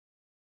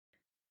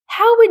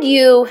How would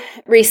you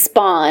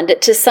respond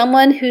to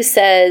someone who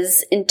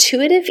says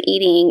intuitive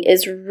eating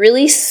is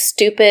really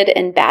stupid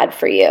and bad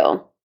for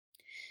you?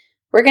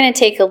 We're going to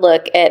take a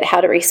look at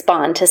how to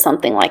respond to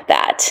something like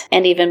that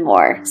and even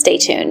more. Stay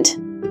tuned.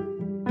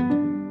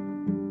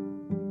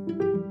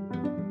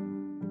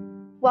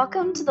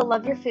 Welcome to the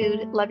Love Your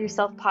Food, Love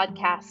Yourself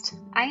podcast.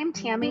 I am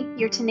Tammy,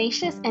 your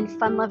tenacious and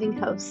fun-loving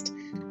host.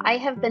 I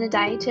have been a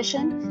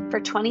dietitian for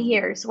 20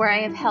 years where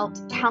I have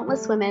helped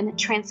countless women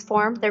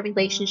transform their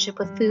relationship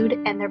with food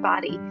and their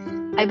body.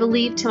 I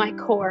believe to my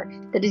core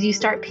that as you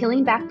start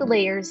peeling back the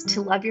layers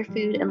to love your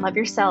food and love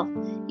yourself,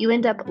 you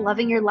end up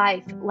loving your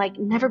life like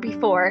never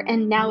before,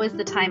 and now is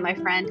the time, my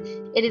friend.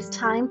 It is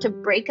time to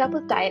break up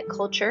with diet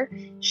culture,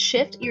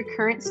 shift your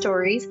current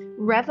stories,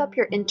 rev up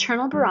your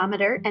internal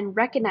barometer, and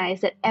recognize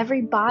that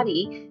every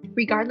body,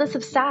 regardless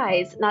of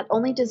size, not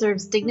only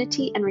deserves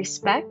dignity and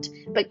respect,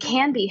 but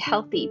can be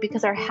healthy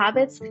because our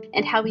habits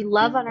and how we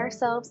love on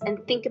ourselves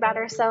and think about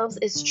ourselves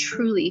is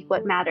truly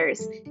what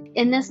matters.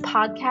 In this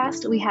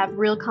podcast, we have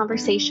real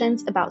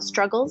conversations about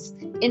struggles,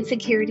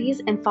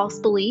 insecurities, and false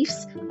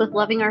beliefs with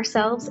loving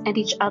ourselves and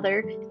each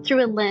other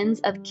through a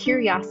lens of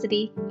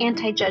curiosity,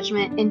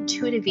 anti-judgment,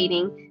 intuitive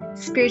eating,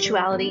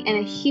 spirituality, and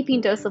a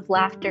heaping dose of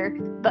laughter,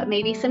 but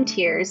maybe some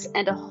tears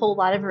and a whole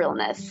lot of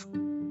realness.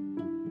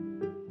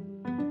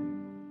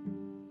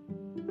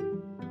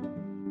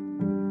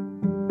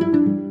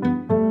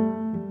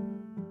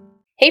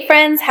 Hey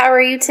friends, how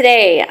are you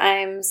today?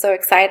 I'm so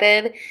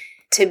excited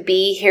to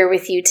be here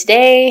with you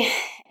today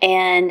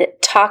and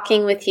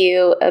talking with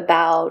you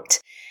about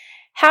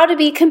how to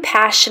be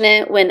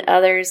compassionate when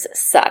others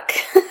suck.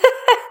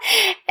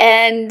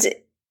 And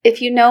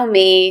if you know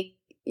me,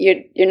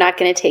 you're not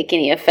going to take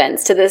any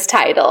offense to this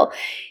title.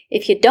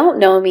 If you don't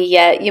know me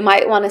yet, you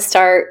might want to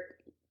start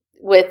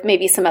with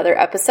maybe some other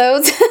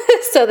episodes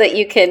so that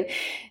you can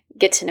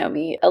get to know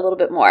me a little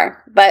bit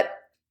more. But,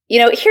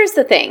 here's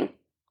the thing.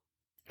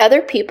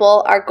 Other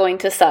people are going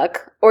to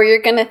suck, or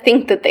you're going to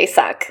think that they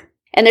suck.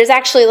 And there's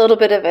actually a little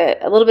bit of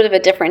a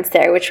difference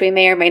there, which we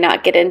may or may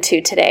not get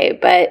into today.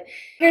 But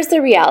here's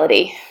the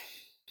reality.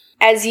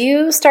 As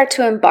you start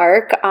to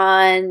embark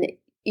on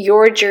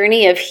your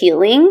journey of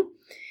healing,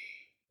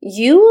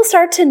 you will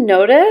start to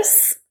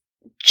notice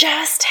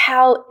just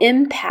how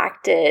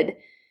impacted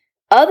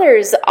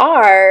others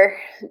are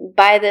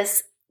by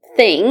this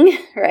thing,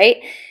 right,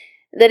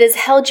 that has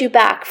held you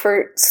back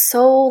for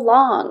so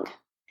long.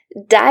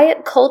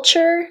 Diet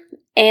culture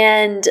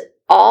and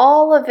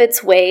all of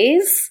its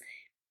ways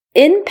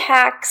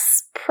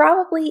impacts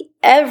probably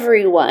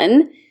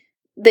everyone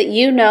that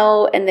you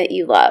know and that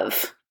you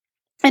love,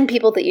 and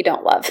people that you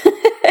don't love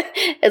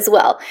as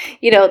well.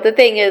 The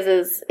thing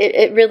is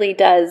it really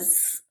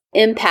does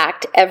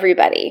impact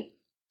everybody.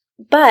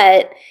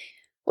 But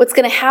what's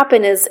going to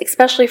happen is,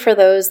 especially for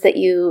those that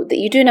you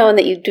do know and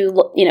that you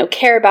do,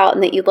 care about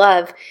and that you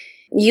love,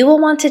 you will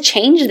want to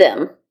change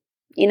them.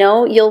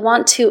 You'll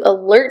want to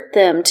alert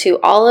them to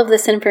all of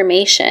this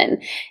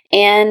information,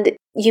 and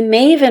you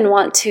may even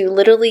want to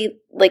literally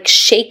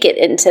shake it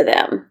into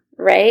them,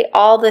 right?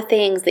 All the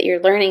things that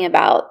you're learning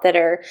about that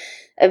are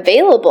they're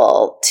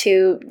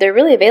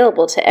really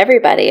available to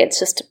everybody. It's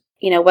just,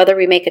 whether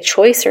we make a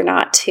choice or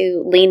not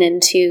to lean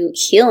into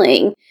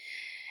healing.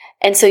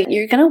 And so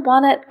you're going to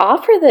want to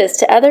offer this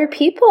to other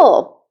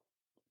people.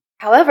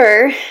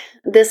 However,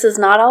 this is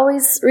not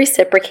always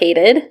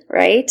reciprocated,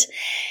 right?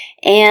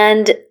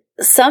 And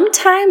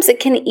sometimes it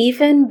can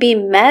even be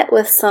met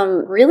with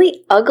some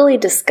really ugly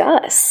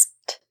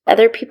disgust.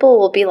 Other people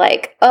will be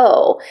like,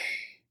 oh,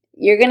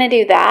 you're going to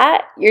do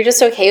that? You're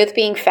just okay with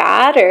being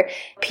fat? Or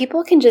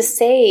people can just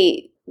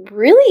say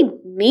really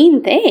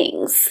mean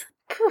things.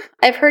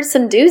 I've heard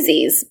some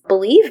doozies,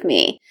 believe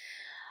me.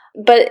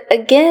 But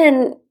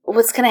again,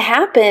 what's going to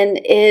happen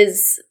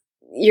is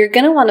you're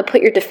going to want to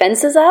put your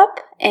defenses up,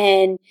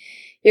 and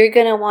you're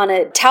going to want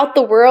to tout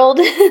the world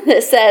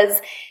that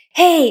says,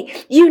 hey,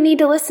 you need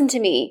to listen to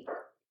me.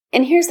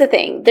 And here's the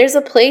thing. There's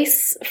a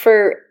place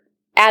for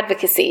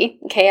advocacy.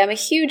 Okay, I'm a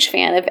huge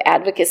fan of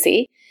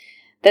advocacy.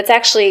 That's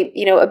actually,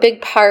 a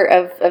big part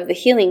of the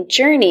healing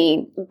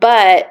journey.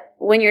 But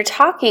when you're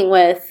talking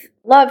with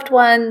loved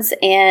ones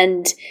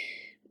and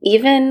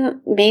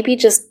even maybe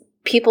just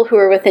people who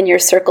are within your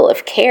circle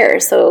of care,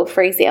 so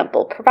for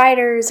example,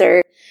 providers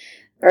or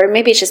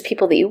maybe it's just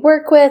people that you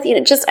work with,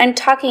 I'm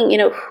talking,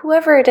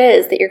 whoever it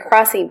is that you're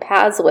crossing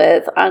paths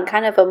with on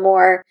kind of a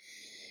more,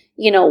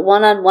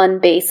 one-on-one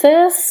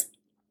basis,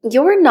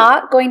 you're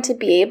not going to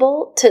be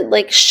able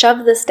to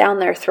shove this down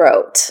their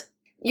throat.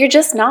 You're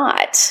just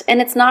not.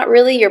 And it's not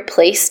really your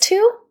place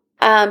to,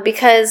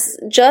 because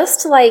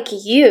just like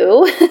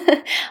you,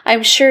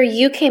 I'm sure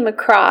you came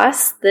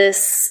across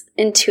this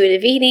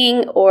intuitive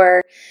eating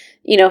or,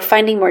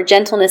 finding more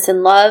gentleness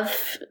and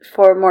love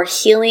for more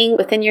healing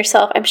within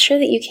yourself. I'm sure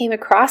that you came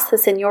across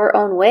this in your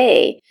own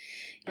way.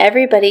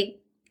 Everybody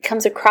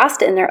comes across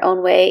it in their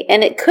own way.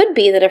 And it could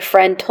be that a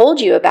friend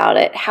told you about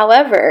it.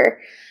 However,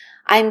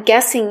 I'm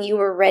guessing you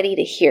were ready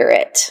to hear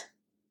it,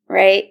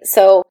 right?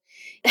 So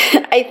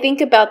I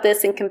think about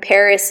this in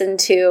comparison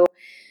to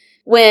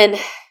when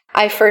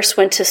I first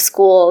went to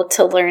school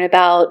to learn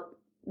about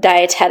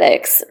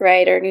dietetics,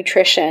 right, or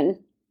nutrition,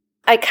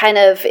 I kind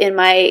of, in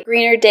my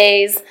greener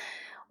days,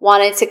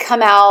 wanted to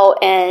come out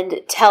and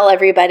tell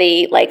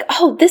everybody, like,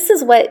 oh, this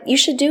is what you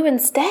should do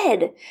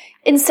instead.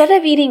 Instead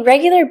of eating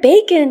regular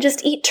bacon,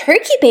 just eat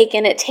turkey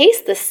bacon. It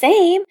tastes the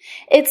same.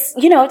 It's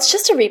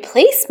just a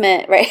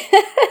replacement, right?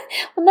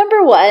 Well,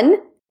 number one,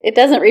 it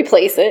doesn't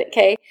replace it,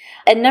 okay?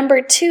 And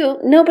number two,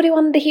 nobody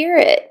wanted to hear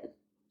it,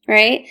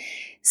 right?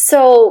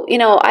 So,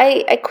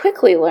 I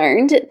quickly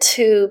learned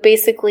to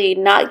basically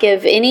not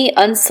give any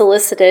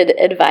unsolicited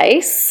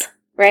advice,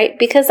 right?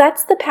 Because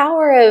that's the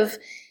power of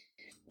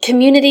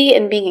community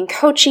and being in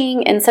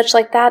coaching and such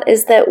like that,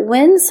 is that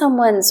when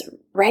someone's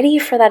ready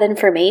for that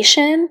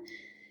information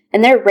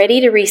and they're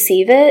ready to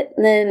receive it,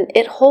 then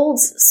it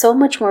holds so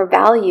much more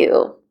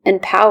value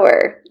and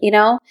power,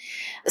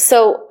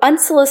 So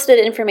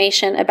unsolicited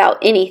information about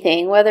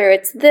anything, whether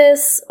it's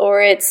this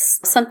or it's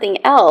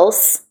something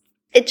else,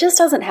 it just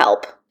doesn't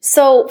help.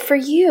 So for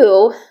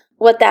you,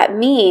 what that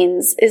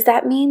means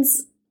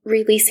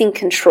releasing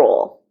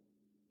control.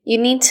 You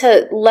need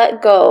to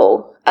let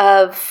go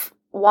of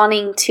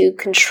wanting to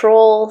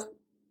control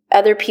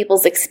other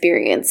people's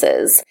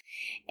experiences.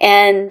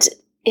 And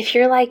if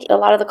you're like a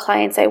lot of the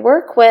clients I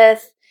work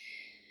with,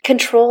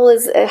 control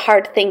is a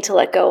hard thing to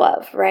let go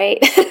of,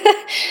 right?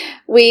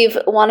 We've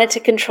wanted to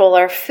control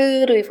our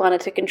food. We've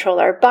wanted to control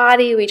our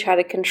body. We try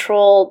to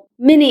control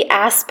many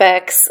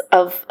aspects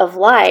of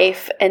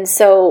life. And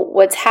so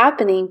what's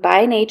happening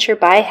by nature,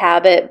 by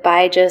habit,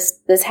 by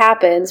just this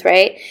happens,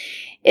 right,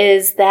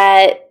 is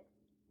that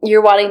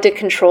you're wanting to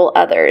control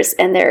others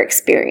and their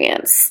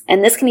experience.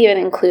 And this can even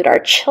include our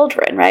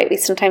children, right? We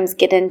sometimes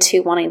get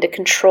into wanting to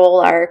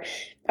control our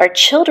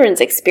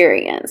children's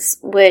experience,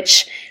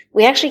 which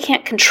we actually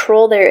can't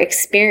control their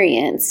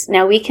experience.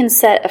 Now, we can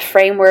set a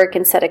framework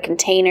and set a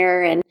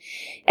container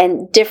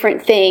and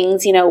different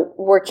things,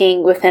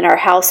 working within our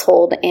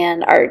household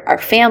and our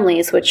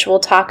families, which we'll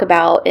talk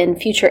about in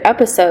future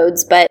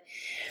episodes, but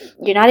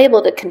you're not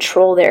able to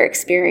control their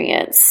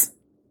experience.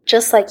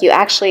 Just like you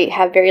actually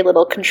have very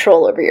little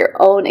control over your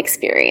own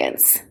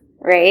experience,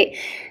 right?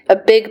 A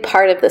big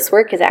part of this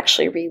work is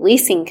actually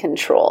releasing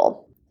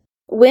control.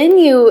 When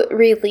you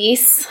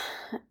release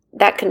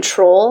that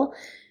control,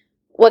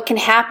 what can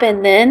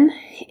happen then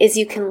is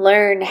you can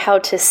learn how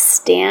to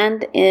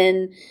stand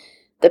in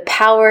the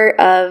power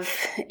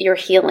of your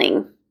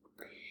healing.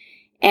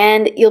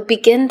 And you'll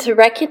begin to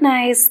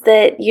recognize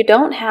that you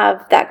don't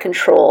have that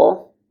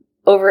control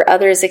over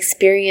others'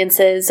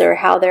 experiences or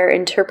how they're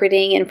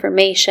interpreting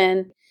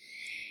information.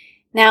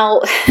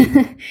 Now,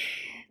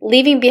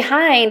 leaving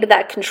behind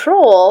that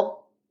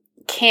control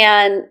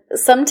can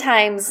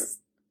sometimes,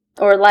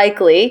 or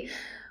likely,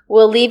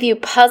 will leave you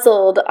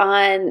puzzled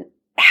on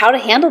how to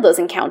handle those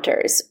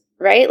encounters,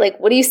 right? Like,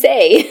 what do you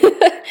say?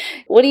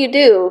 What do you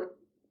do,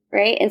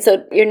 right? And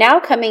so you're now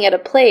coming at a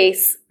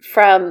place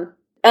from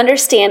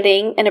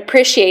understanding and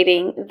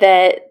appreciating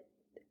that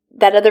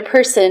other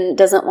person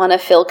doesn't want to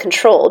feel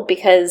controlled,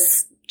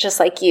 because just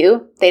like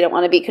you, they don't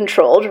want to be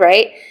controlled,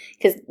 right?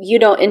 Because you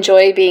don't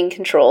enjoy being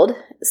controlled.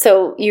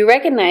 So you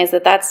recognize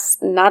that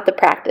that's not the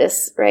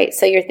practice, right?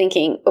 So you're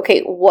thinking,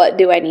 okay, what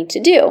do I need to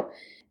do?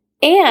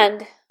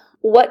 And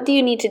what do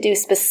you need to do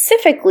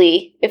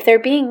specifically if they're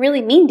being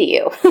really mean to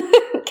you?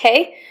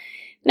 Okay.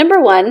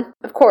 Number one,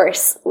 of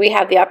course, we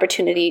have the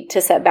opportunity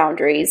to set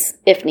boundaries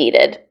if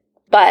needed.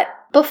 But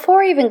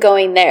before even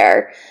going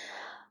there,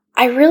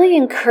 I really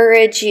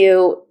encourage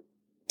you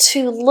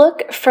to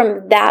look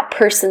from that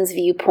person's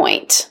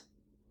viewpoint.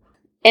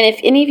 And if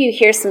any of you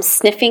hear some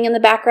sniffing in the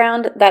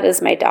background, that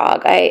is my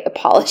dog. I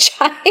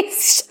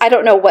apologize. I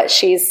don't know what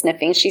she's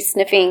sniffing. She's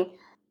sniffing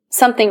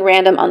something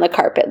random on the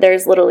carpet.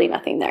 There's literally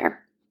nothing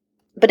there.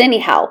 But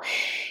anyhow,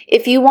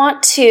 if you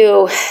want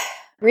to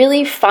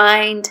really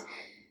find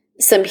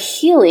some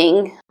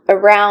healing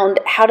around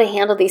how to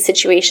handle these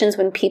situations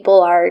when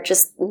people are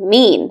just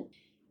mean,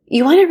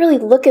 you want to really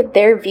look at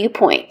their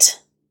viewpoint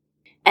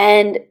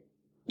and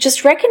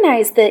just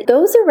recognize that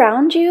those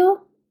around you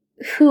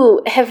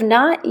who have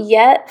not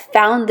yet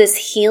found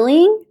this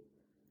healing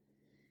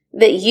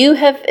that you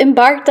have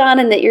embarked on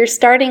and that you're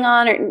starting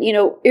on, or,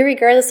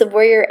 irregardless of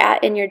where you're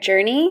at in your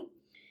journey,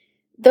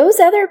 those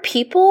other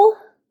people,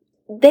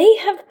 they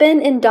have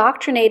been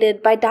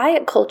indoctrinated by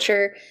diet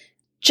culture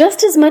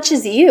just as much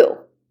as you.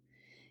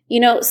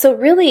 So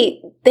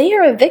really, they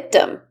are a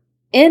victim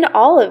in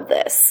all of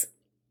this.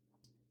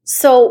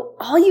 So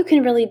all you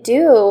can really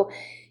do,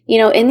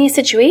 in these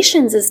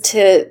situations is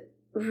to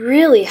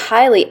really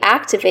highly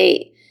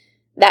activate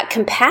that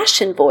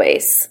compassion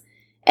voice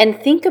and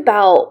think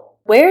about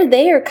where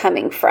they are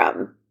coming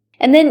from.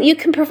 And then you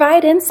can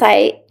provide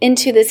insight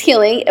into this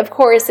healing, of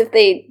course, if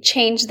they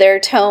change their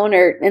tone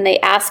and they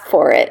ask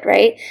for it,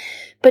 right?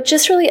 But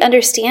just really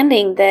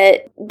understanding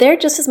that they're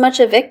just as much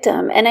a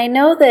victim. And I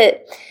know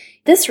that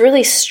this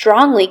really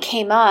strongly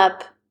came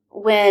up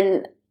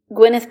when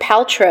Gwyneth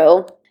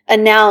Paltrow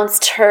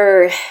announced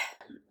her,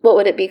 what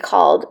would it be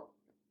called?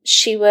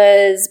 She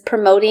was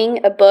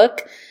promoting a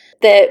book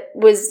that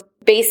was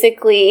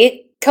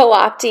basically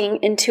co-opting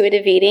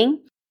intuitive eating.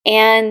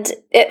 And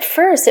at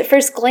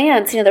first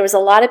glance, there was a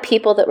lot of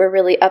people that were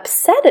really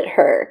upset at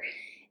her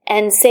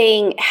and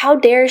saying, how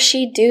dare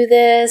she do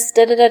this,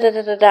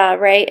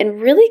 right?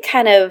 And really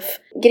kind of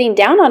getting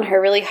down on her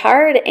really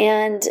hard.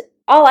 And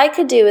all I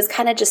could do is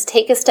kind of just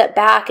take a step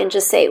back and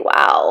just say,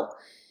 wow,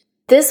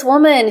 this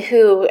woman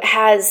who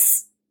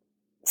has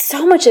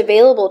so much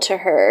available to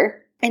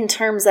her in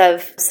terms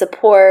of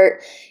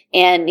support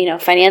and,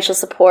 financial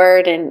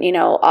support and,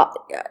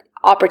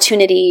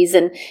 opportunities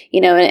and,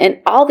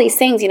 and all these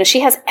things,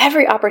 she has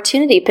every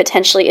opportunity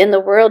potentially in the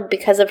world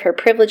because of her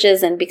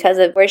privileges and because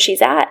of where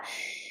she's at,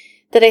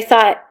 that I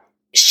thought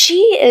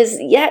she is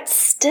yet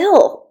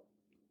still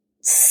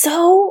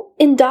so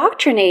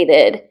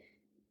indoctrinated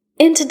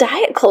into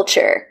diet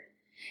culture.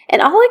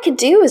 And all I could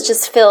do is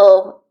just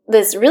feel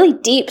this really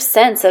deep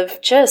sense of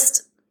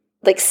just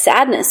like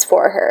sadness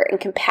for her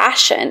and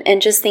compassion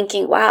and just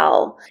thinking,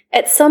 wow,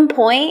 at some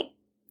point,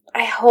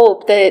 I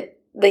hope that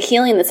the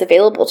healing that's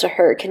available to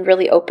her can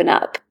really open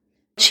up.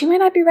 She might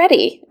not be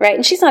ready, right?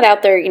 And she's not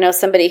out there,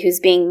 somebody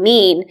who's being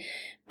mean,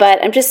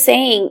 but I'm just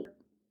saying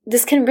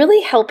this can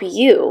really help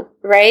you,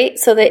 right?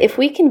 So that if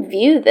we can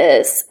view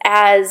this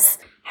as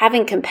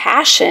having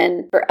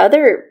compassion for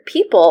other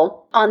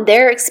people on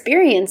their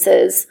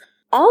experiences,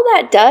 all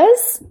that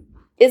does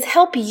is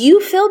help you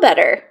feel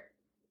better,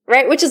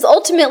 right? Which is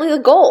ultimately the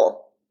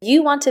goal.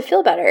 You want to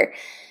feel better.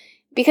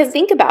 Because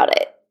think about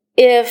it.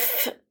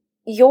 If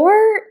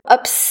you're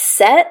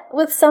upset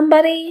with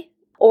somebody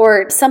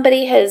or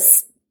somebody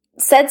has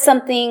said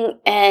something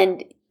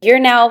and you're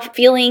now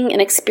feeling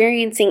and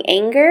experiencing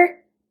anger,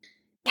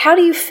 how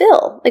do you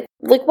feel?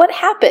 Like what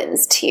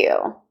happens to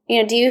you?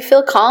 Do you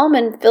feel calm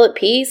and feel at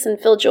peace and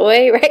feel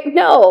joy, right?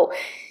 No,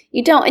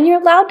 you don't. And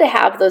you're allowed to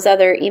have those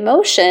other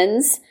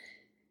emotions,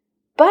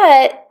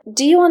 but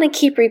do you want to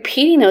keep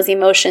repeating those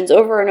emotions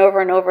over and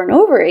over and over and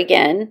over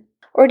again?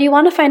 Or do you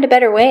want to find a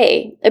better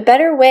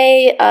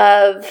way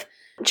of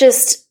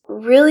just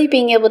really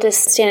being able to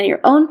stand in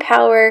your own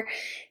power,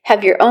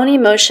 have your own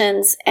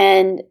emotions,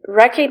 and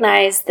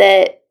recognize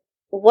that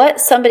what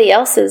somebody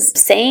else is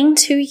saying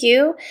to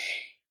you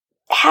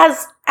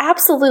has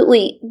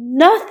absolutely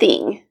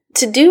nothing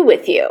to do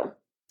with you.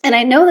 And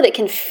I know that it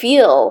can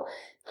feel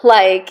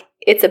like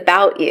it's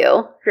about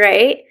you,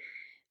 right?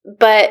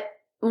 But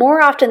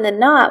more often than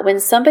not, when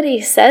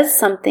somebody says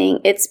something,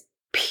 it's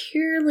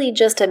purely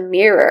just a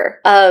mirror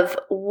of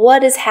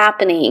what is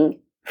happening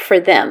for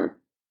them.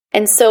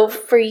 And so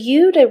for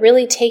you to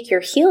really take your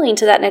healing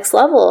to that next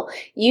level,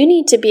 you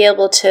need to be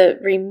able to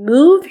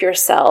remove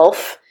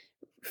yourself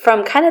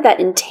from kind of that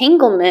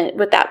entanglement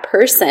with that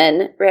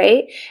person,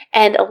 right?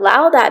 And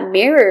allow that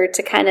mirror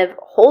to kind of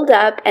hold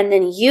up, and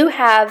then you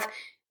have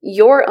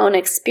your own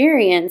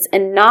experience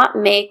and not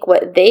make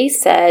what they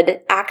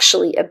said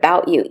actually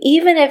about you,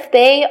 even if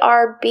they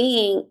are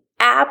being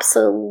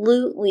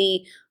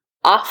absolutely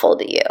awful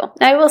to you.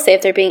 Now, I will say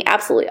if they're being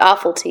absolutely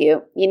awful to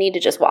you, you need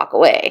to just walk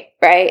away,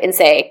 right? And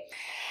say,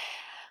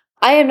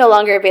 I am no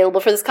longer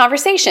available for this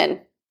conversation.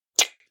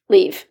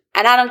 Leave.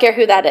 And I don't care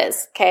who that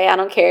is, okay? I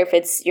don't care if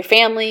it's your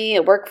family,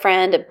 a work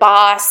friend, a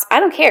boss. I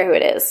don't care who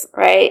it is,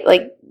 right?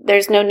 Like,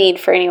 there's no need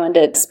for anyone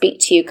to speak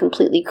to you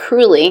completely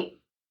cruelly.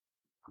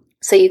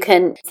 So you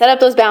can set up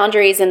those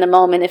boundaries in the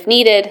moment if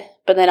needed,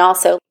 but then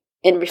also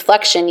in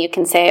reflection, you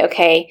can say,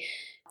 okay,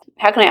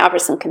 how can I offer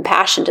some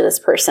compassion to this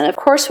person? Of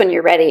course, when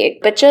you're ready,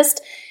 but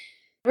just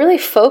really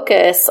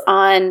focus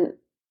on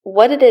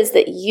what it is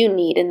that you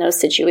need in those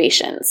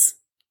situations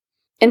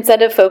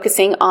instead of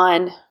focusing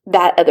on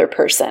that other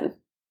person.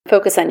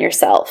 Focus on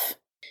yourself.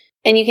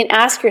 And you can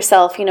ask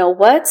yourself,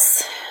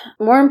 what's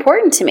more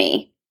important to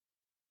me?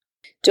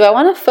 Do I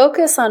want to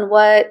focus on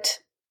what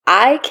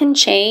I can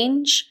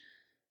change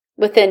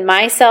within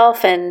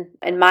myself and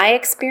my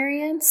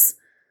experience?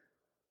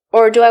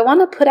 Or do I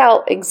want to put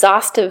out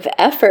exhaustive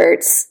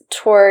efforts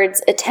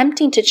towards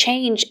attempting to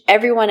change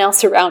everyone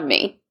else around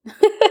me?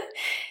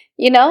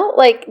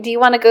 Do you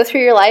want to go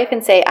through your life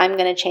and say, I'm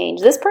going to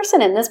change this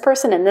person and this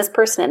person and this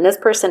person and this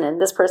person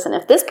and this person.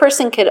 If this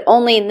person could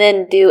only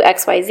then do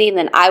X, Y, Z,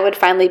 then I would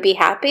finally be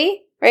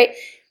happy, right?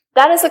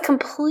 That is a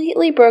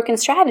completely broken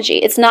strategy.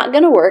 It's not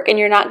going to work and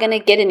you're not going to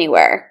get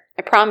anywhere.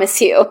 I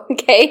promise you,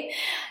 okay?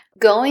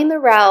 Going the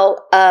route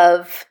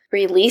of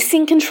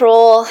releasing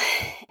control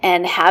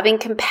and having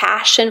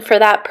compassion for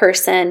that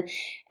person,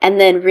 and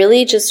then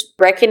really just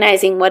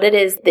recognizing what it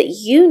is that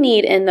you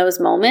need in those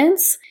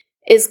moments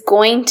is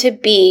going to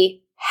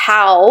be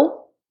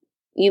how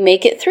you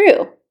make it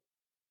through.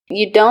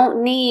 You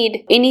don't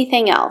need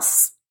anything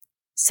else.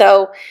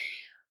 So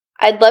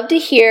I'd love to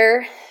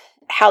hear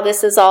how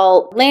this is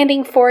all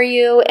landing for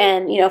you,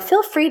 and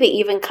feel free to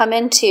even come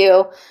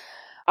into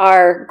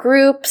our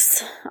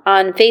groups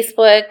on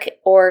Facebook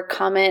or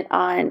comment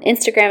on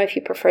Instagram if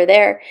you prefer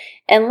there,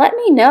 and let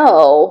me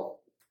know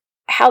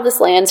how this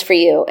lands for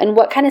you and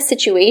what kind of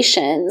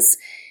situations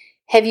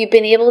have you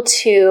been able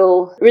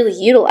to really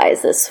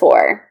utilize this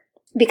for.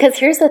 Because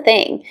here's the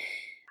thing,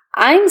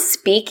 I'm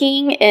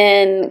speaking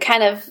in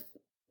kind of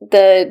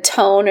the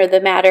tone or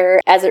the matter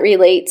as it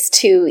relates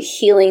to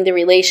healing the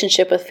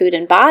relationship with food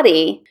and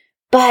body.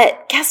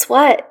 But guess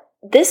what?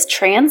 This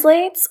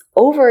translates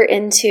over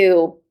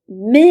into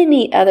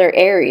many other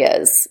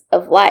areas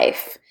of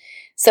life.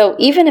 So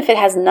even if it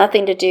has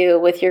nothing to do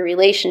with your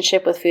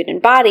relationship with food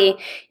and body,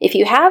 if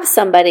you have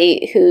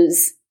somebody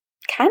who's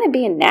kind of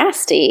being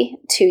nasty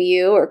to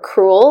you or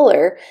cruel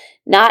or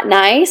not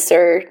nice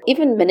or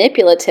even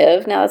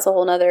manipulative, now that's a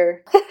whole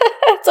nother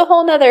it's a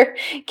whole nother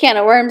can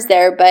of worms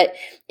there. But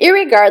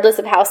irregardless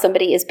of how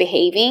somebody is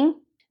behaving,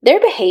 their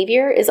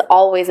behavior is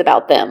always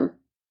about them.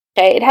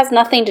 Okay, it has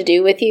nothing to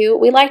do with you.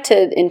 We like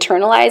to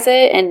internalize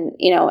it and,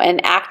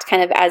 and act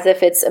kind of as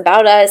if it's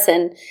about us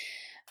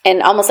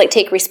and almost like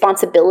take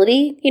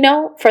responsibility,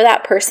 for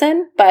that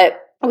person. But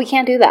we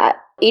can't do that.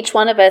 Each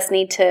one of us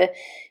need to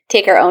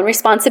take our own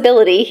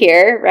responsibility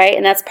here, right?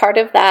 And that's part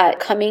of that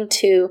coming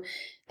to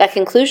that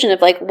conclusion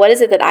of like, what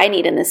is it that I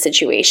need in this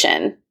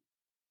situation,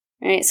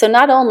 right? So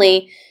not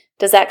only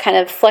does that kind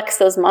of flex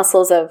those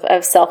muscles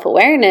of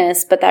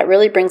self-awareness, but that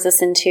really brings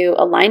us into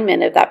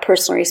alignment of that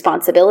personal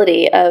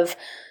responsibility of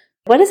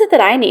what is it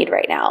that I need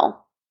right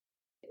now?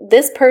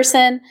 This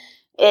person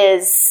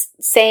is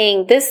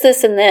saying this,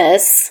 and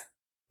this.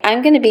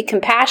 I'm going to be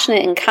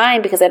compassionate and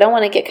kind because I don't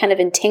want to get kind of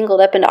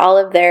entangled up into all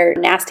of their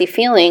nasty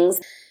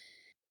feelings.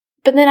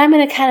 But then I'm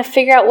going to kind of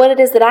figure out what it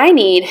is that I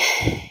need.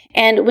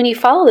 And when you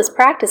follow this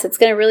practice, it's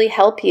going to really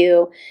help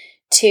you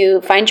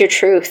to find your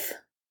truth.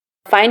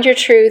 Find your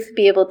truth,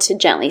 be able to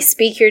gently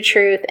speak your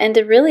truth, and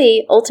to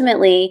really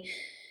ultimately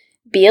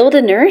be able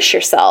to nourish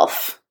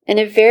yourself in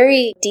a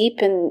very deep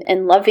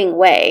and loving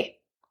way.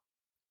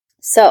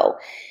 So,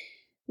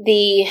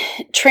 the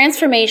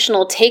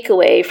transformational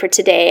takeaway for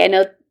today, I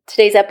know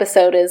today's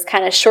episode is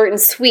kind of short and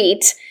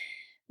sweet,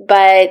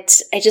 but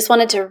I just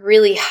wanted to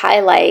really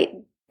highlight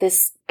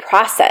this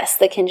process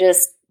that can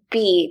just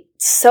be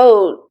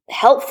so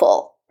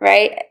helpful,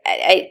 right?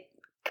 I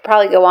could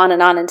probably go on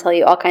and tell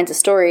you all kinds of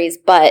stories,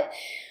 but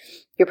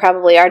you're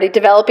probably already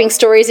developing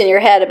stories in your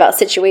head about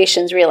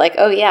situations where you're like,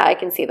 oh yeah, I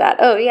can see that.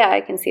 Oh yeah, I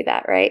can see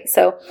that, right?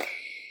 So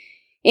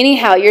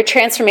anyhow, your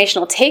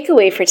transformational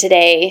takeaway for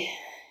today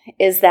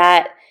is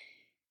that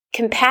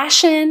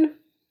compassion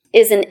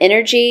is an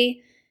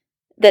energy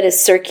that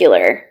is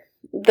circular.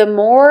 The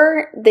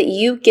more that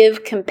you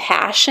give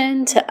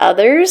compassion to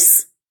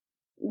others,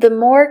 the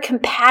more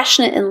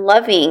compassionate and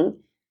loving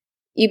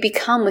you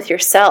become with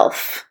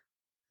yourself,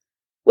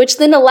 which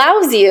then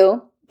allows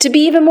you to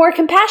be even more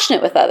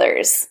compassionate with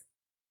others,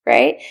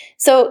 right?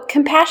 So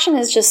compassion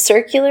is just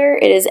circular.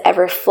 It is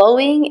ever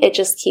flowing. It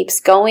just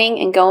keeps going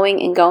and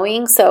going and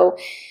going. So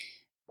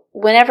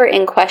whenever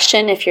in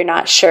question, if you're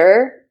not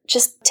sure,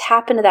 just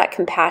tap into that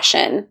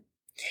compassion.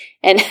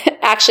 And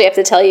actually, I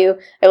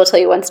will tell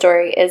you one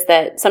story is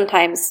that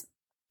sometimes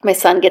my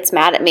son gets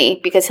mad at me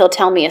because he'll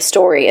tell me a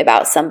story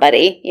about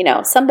somebody,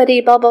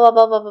 somebody blah, blah, blah,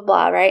 blah, blah, blah,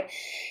 blah, right?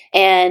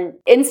 And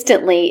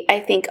instantly I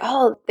think,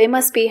 oh, they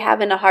must be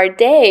having a hard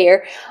day,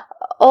 or,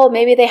 oh,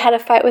 maybe they had a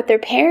fight with their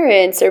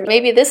parents, or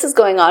maybe this is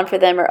going on for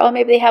them, or, oh,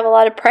 maybe they have a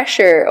lot of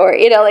pressure, or,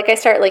 I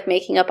start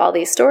making up all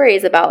these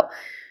stories about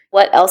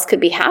what else could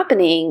be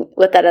happening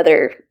with that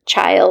other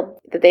child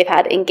that they've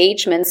had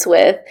engagements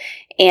with.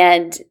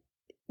 And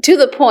to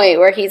the point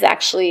where he's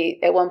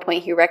actually, at one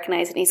point he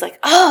recognized it and he's like,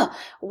 oh,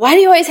 why do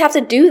you always have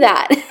to do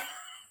that?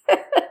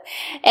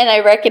 And I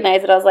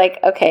recognized it. I was like,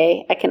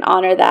 okay, I can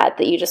honor that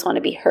you just want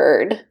to be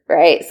heard,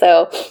 right?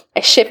 So I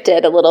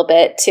shifted a little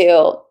bit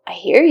to, I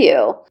hear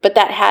you. But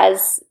that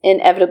has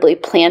inevitably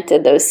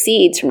planted those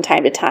seeds from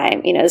time to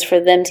time, is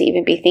for them to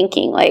even be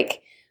thinking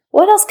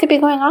what else could be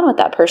going on with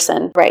that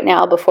person right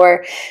now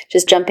before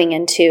just jumping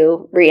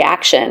into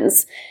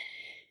reactions.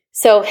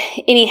 So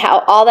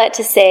anyhow, all that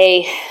to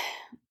say,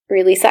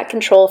 release that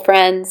control,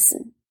 friends.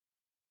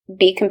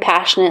 Be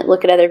compassionate,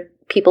 look at other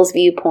people's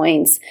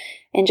viewpoints,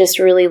 and just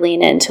really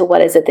lean into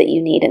what is it that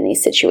you need in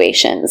these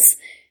situations,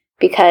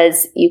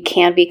 because you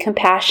can be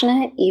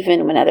compassionate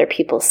even when other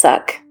people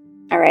suck.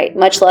 All right.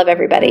 Much love,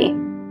 everybody.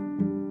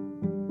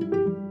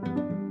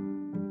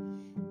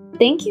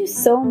 Thank you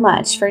so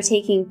much for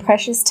taking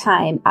precious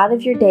time out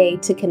of your day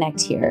to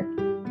connect here.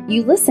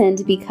 You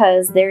listened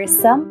because there is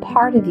some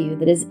part of you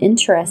that is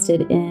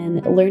interested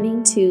in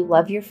learning to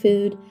love your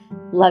food,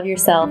 love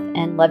yourself,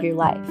 and love your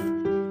life.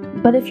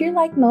 But if you're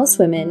like most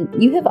women,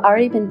 you have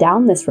already been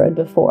down this road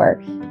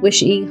before,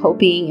 wishing,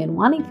 hoping, and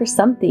wanting for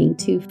something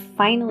to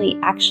finally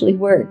actually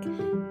work,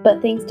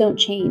 but things don't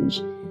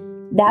change.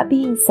 That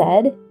being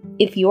said,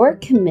 if you're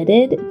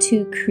committed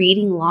to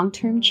creating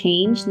long-term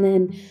change,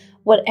 then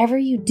whatever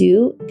you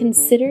do,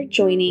 consider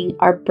joining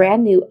our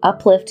brand new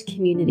Uplift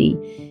community.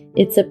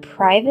 It's a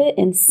private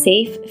and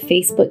safe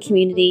Facebook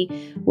community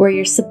where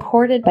you're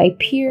supported by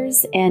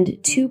peers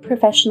and 2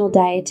 professional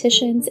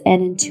dietitians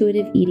and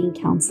intuitive eating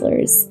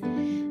counselors.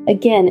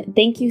 Again,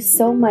 thank you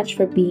so much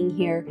for being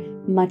here.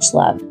 Much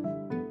love.